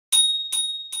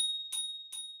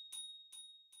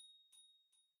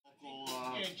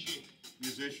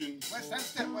musician. West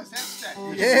Hempstead, West Hempstead.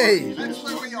 Yay! That's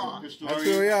where we are. That's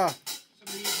where we are.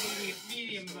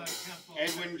 Medium tempo.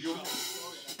 Edwin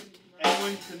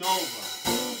Canova.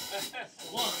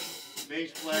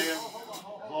 Bass player,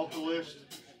 vocalist,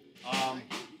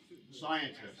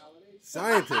 scientist.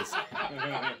 Scientist.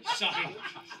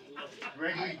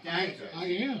 Gregory Danker. I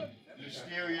am.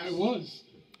 Mysterious. I was.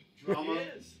 Drummer.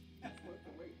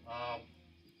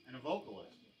 And a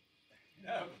vocalist.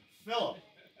 No. Philip.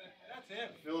 That's him.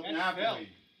 Philip That's Napoli. Phil.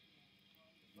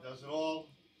 He does it all.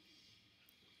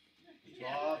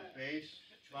 Guitar, bass,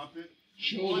 trumpet.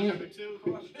 Shoulder. Just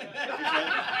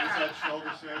had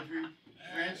shoulder surgery.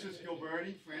 Francis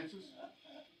Gilberti. Francis.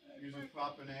 Use his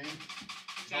proper name.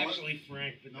 It's actually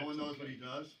Frank. But No one knows what he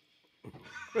does.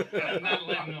 I'm not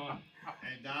letting on.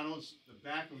 And Donald's, the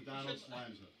back of Donald's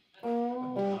Lenza.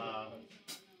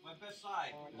 My best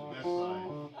side. His best side.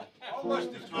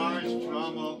 Guitarist,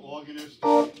 drummer, organist,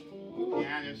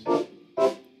 pianist,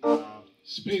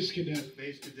 Space Cadet.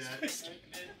 bass cadet.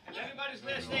 Everybody's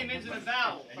last name ends in a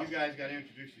vowel. And you guys got to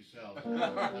introduce yourselves. I don't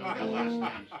got last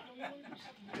names.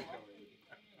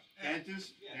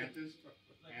 Dentist, and a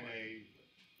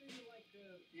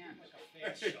pianist.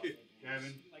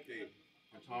 Kevin,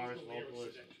 guitarist,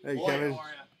 vocalist. Hey, Kevin.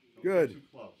 Good. Too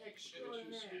close.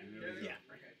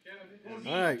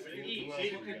 All right.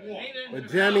 We're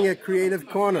jamming at Creative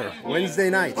Corner Wednesday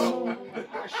nights.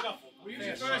 We use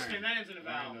it first and then ends in a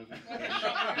vowel.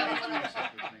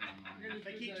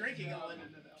 They keep drinking all in the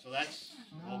vowel. So that's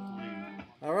hopefully.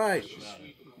 All right.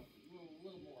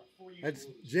 That's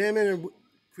jamming at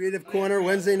Creative Corner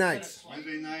Wednesday nights.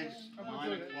 Wednesday nights,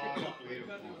 9 o'clock, Creative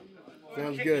Corner.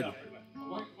 Sounds good.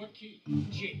 What key?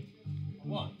 G.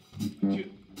 1, 2,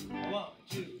 1,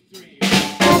 2, 3.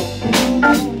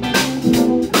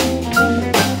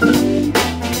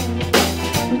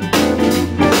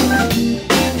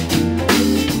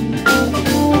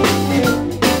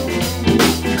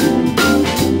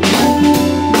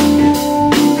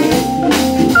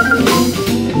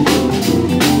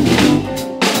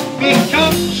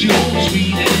 Because you're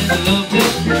sweet and I love it,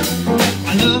 I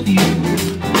love you.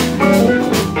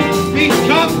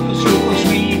 Because you're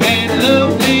sweet and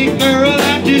lovely, girl, I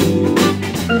do.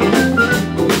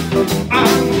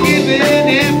 I'm giving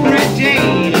every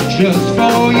day just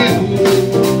for you.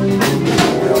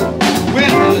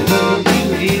 Well, I love you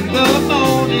in the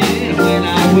morning when I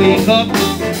wake up.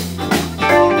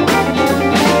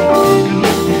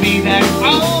 Look for me, that's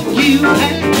all you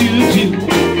have to do.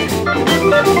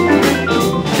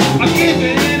 I'm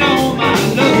giving all my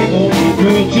love, oh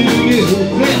girl, to you.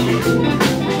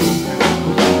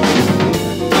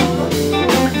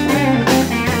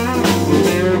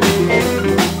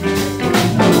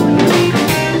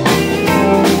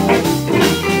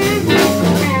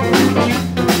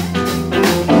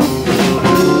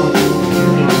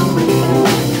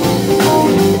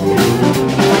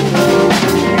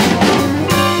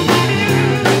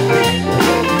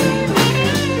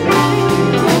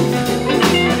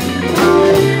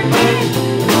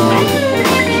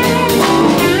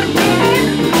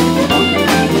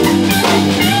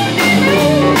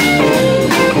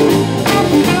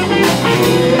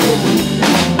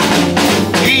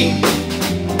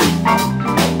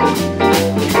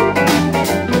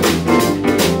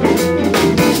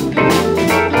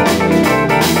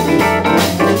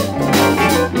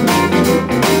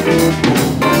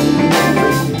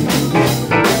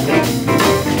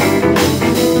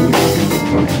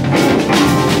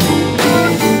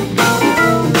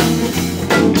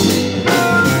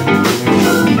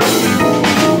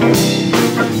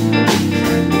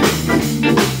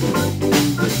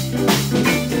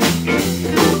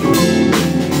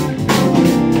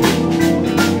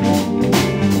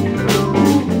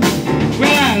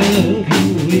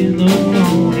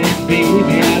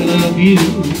 You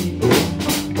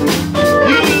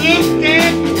looked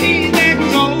at me,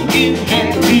 that's all you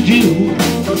had to do.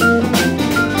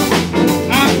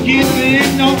 I'm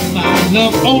giving all my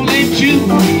love only to you.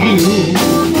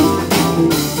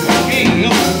 Hey,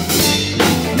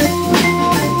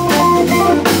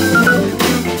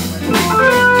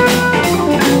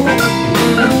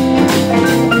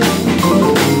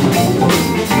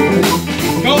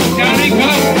 go, Johnny, go!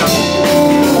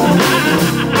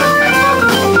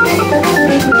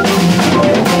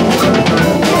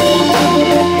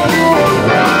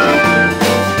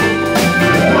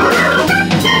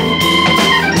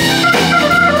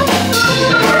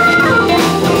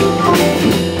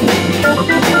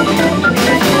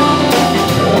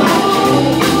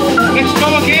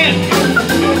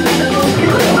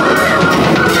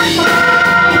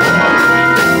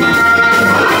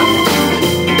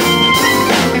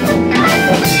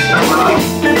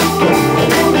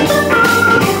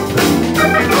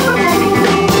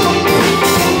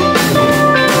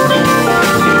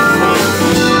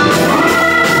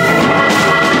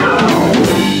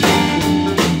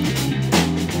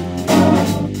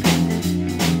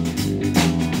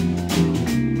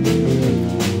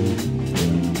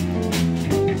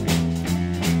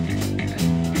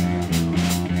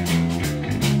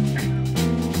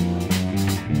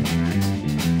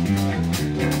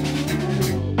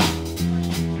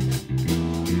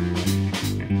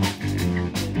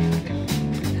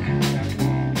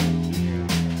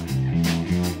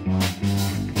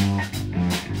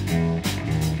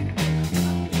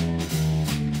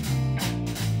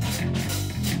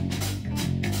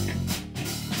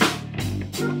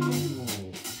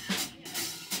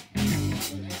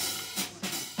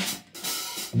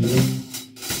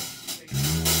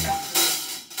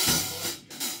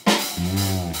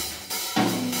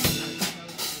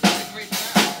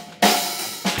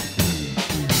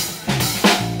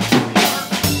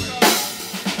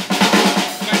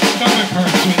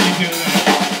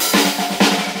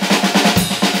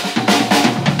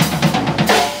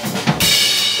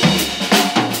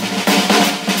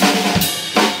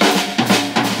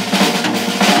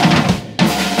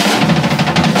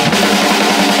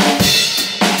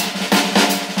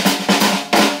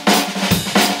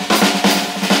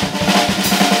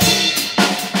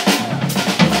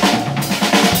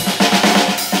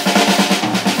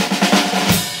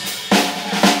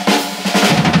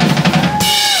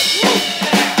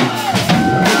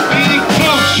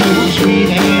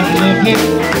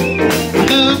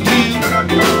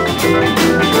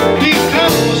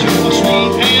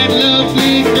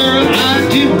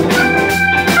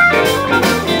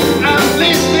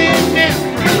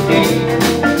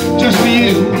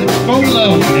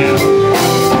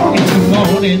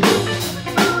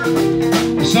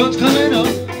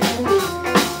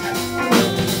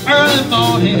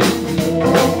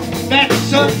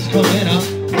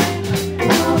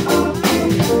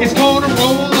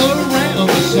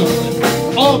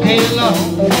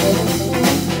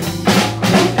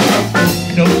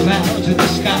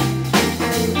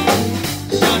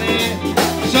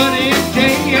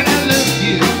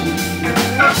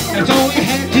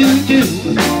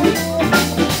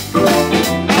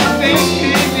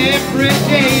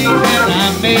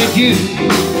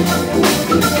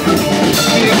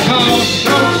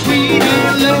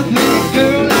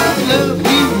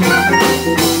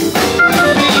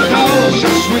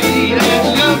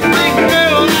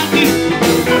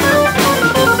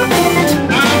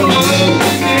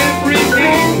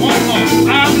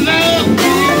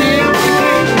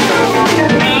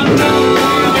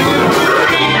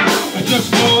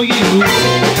 for you.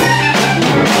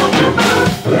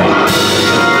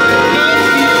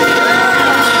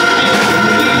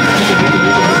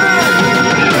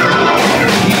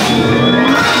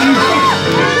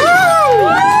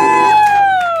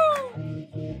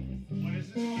 What is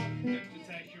this?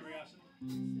 Just out of curiosity.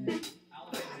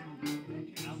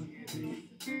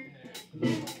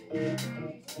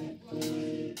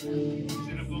 Is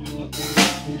it a boogaloo?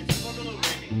 It's a boogaloo,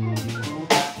 baby.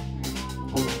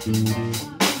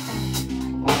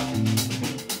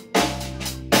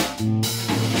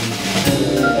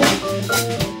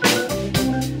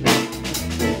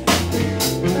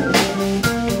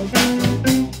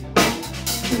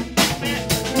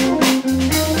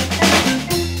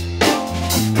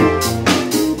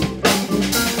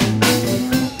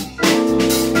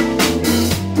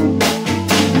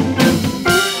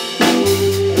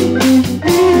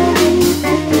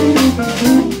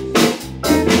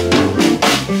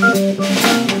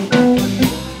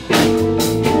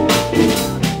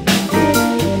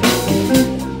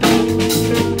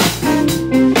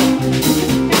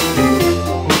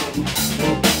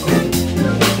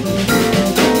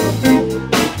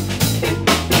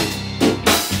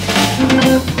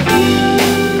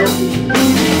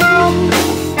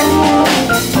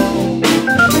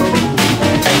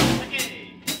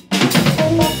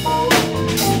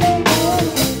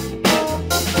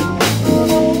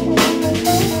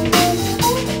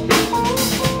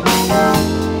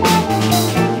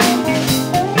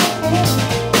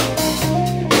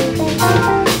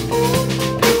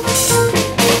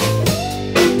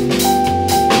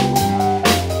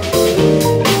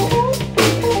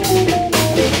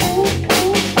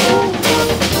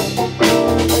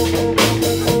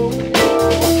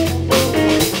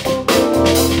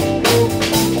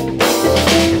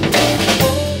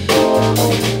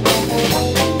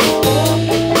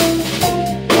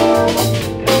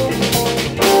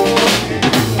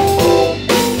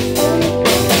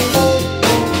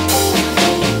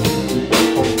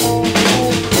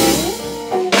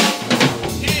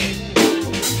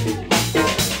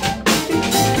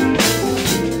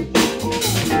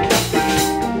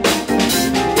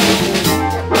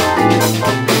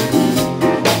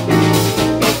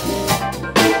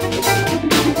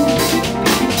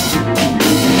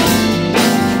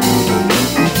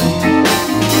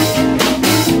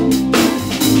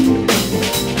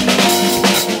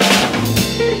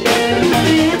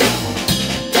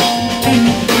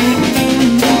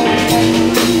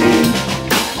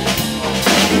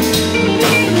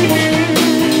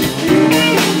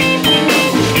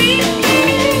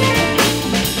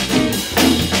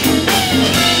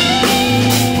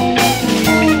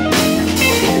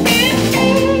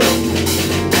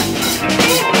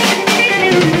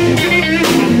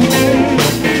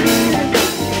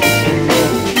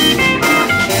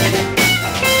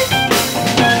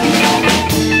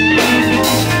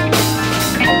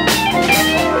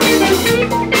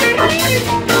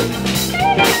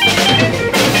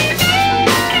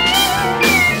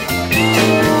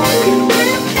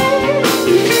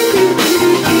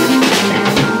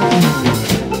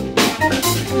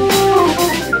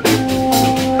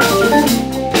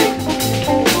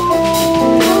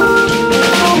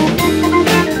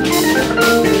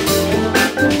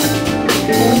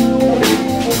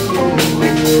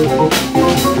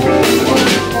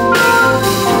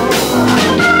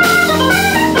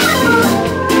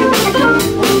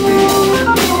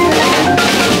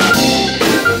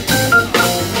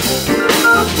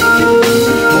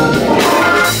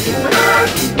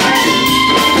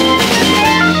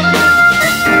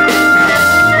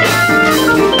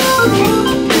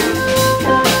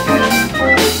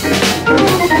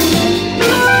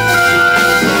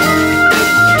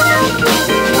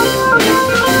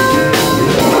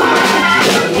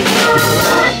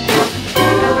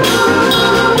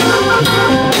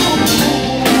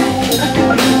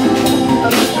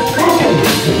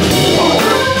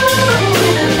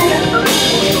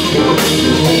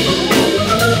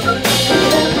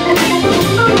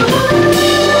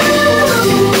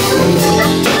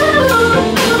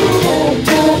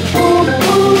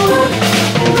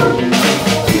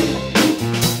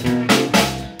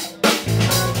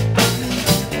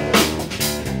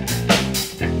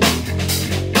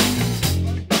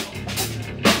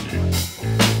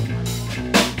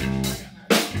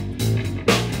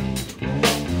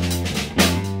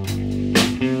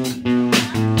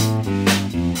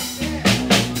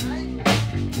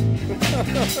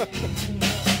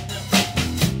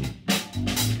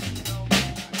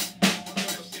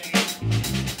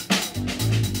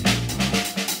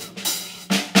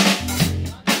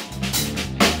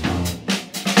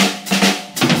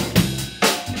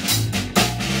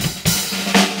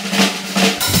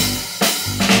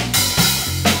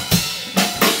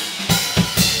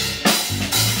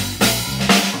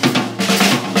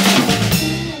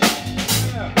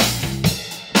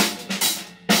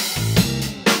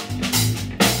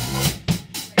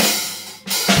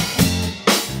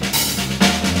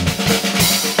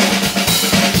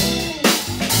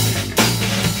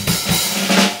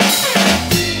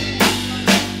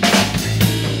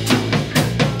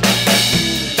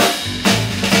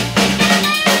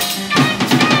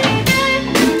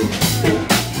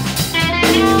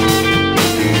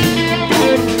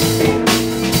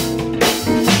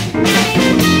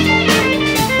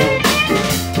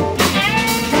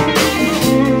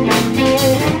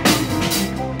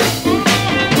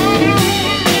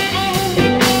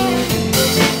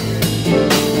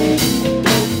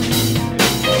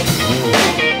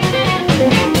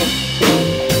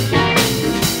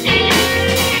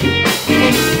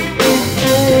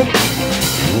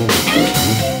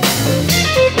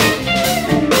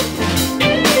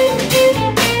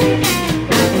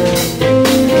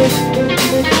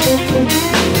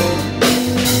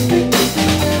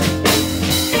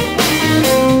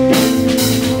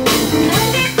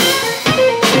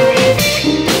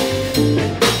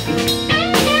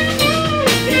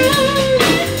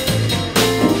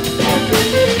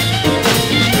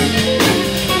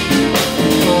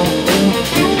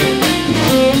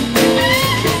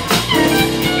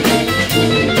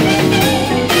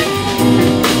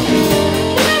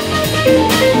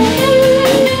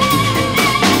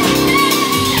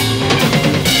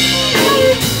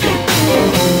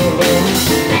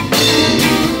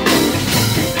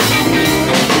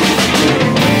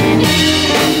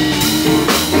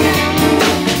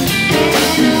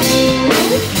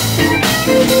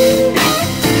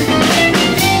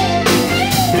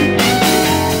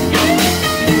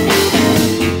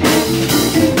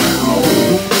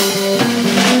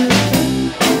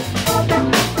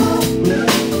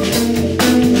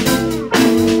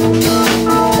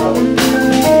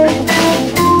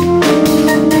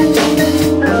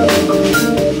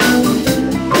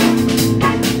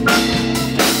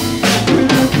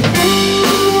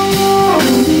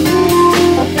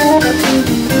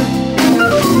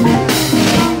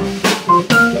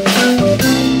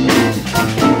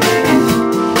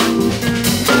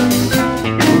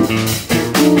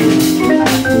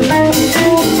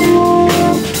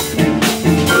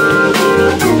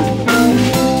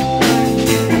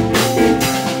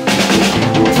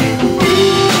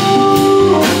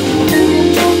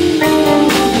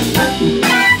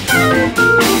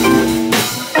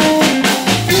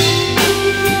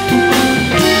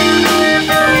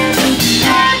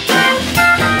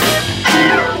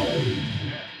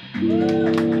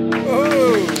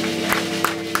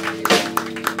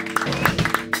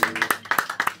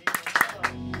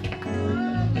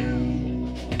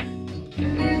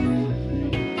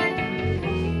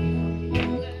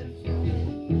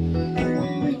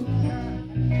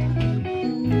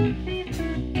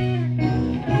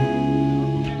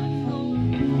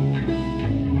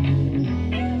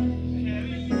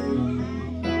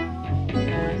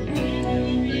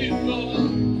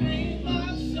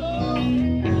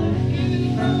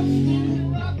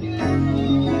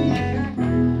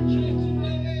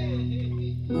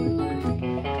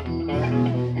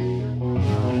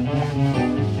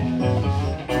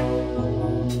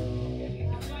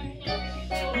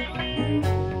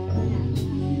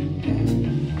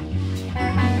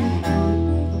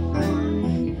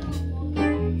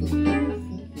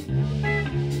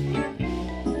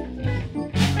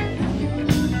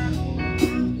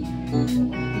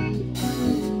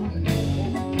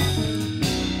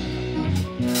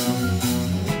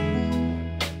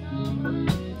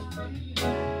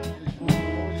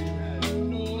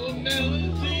 No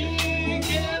melody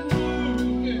can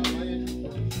move it.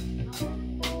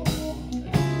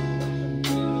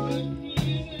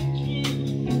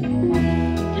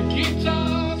 The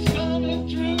guitar's coming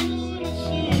through to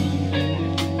soothe it.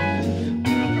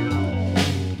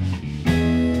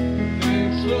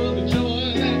 Thanks for the joy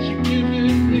that you're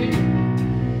giving me.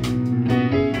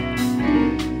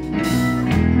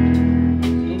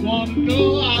 You wanna know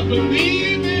I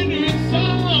believe in your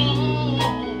song,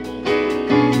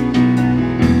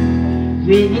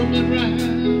 rhythm and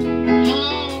rhyme,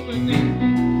 harmony.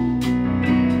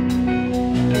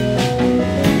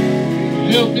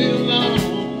 Help me along,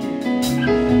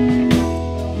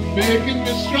 making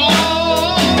me strong.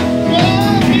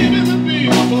 Oh, give me the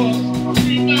big voice,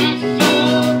 free my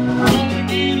soul. Wanna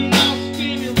get lost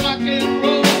in your rock and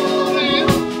roll and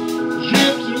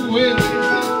drift away.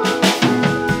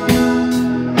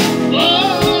 Oh,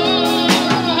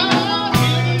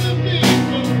 give me the big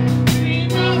voice, free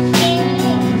my soul.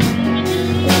 Wanna get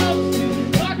lost in your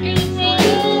rock and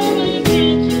roll and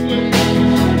drift away.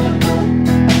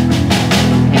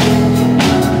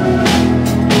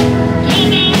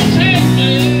 Come on, take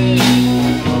me.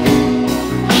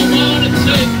 Come on and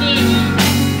take me.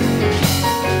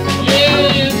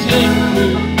 Yeah, take me.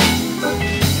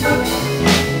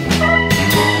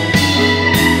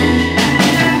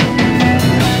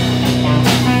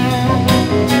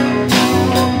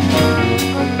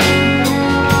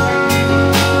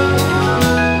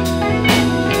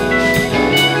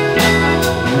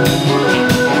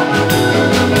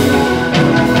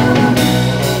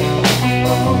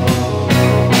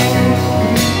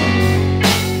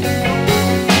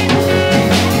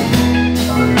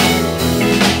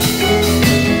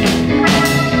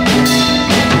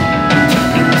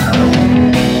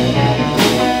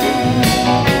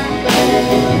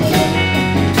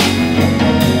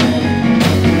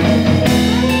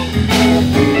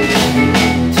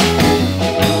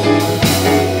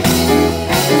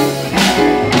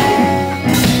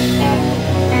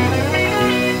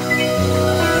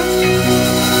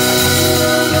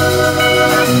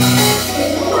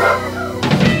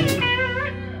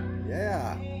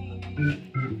 Yeah.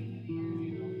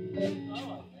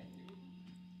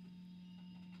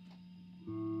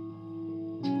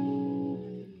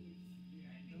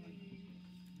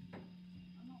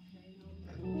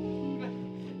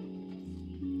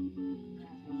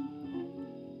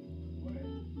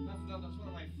 That's one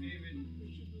of my favorite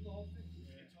Christian